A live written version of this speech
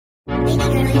Hey,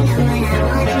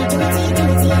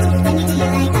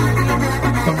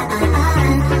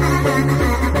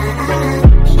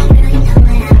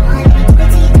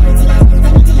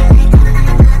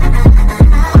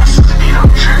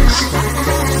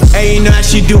 you know how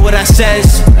she do what I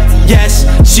says. Yes,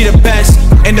 she the best,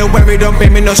 and don't worry, don't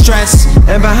bring me no stress.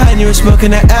 And behind you,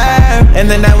 smoking the air, and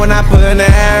the night when I put her in the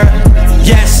air.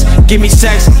 Yes, give me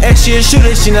sex, and she a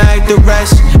shooter, she not like the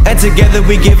rest. And together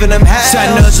we giving them hell. So I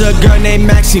know it's a girl named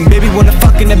Maxine, baby wanna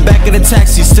fuck in the back of the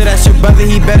taxi. So that's your brother,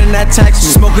 he better not tax me.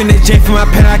 Smoking the J from my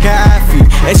pen like an athlete,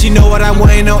 and she know what I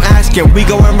want, ain't no asking. We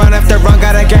going run after run,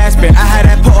 got a gas bin. I had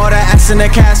to put all that ass in the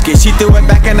casket. She threw it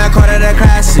back and I called it a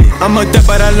classic. I'm hooked up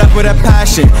but I love with a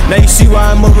passion. Now you see why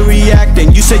I'm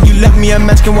overreacting. You said you love me, I'm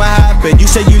asking what happened. You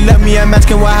said you love me, I'm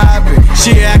asking what happened.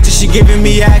 She an actress, she giving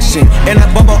me action, and I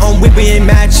bump her on whip, we ain't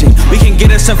matching. We can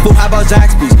get us some food, how about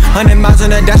Zaxby's? 100 miles on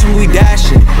the dash when we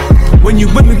dashing. When you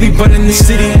with me, we running the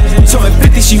city. So at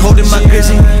 50, she holding my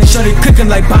busy. Shorty cooking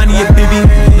like Bonnie and Bibi.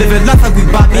 Living life like we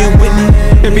Bobby and Whitney.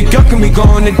 Baby girl, can we go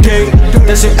on a date?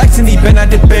 That's your ex and he been out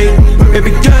debate.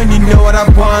 Baby girl, you know what I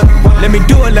want. Let me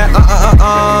do it like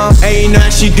Hey, you know how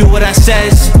she do what I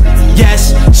says.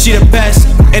 Yes, she the best,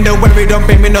 and don't worry, don't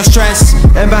bring me no stress.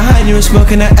 And behind you,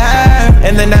 smoking the air,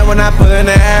 and the night when I put her in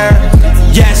the air.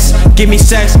 Yes, give me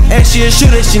sex, and she a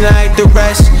shooter, she not like the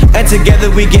rest. And together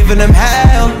we giving them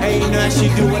hell. Hey, you know how she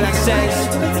do what I says.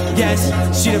 Yes,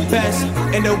 she the best,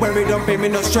 and don't worry, don't bring me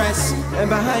no stress. And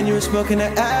behind you, smoking the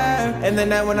air, and the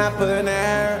night when I put her in the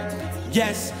air.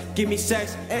 Yes, give me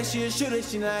sex, and she a shooter,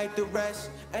 she not like the rest.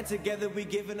 And together we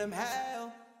giving them hell.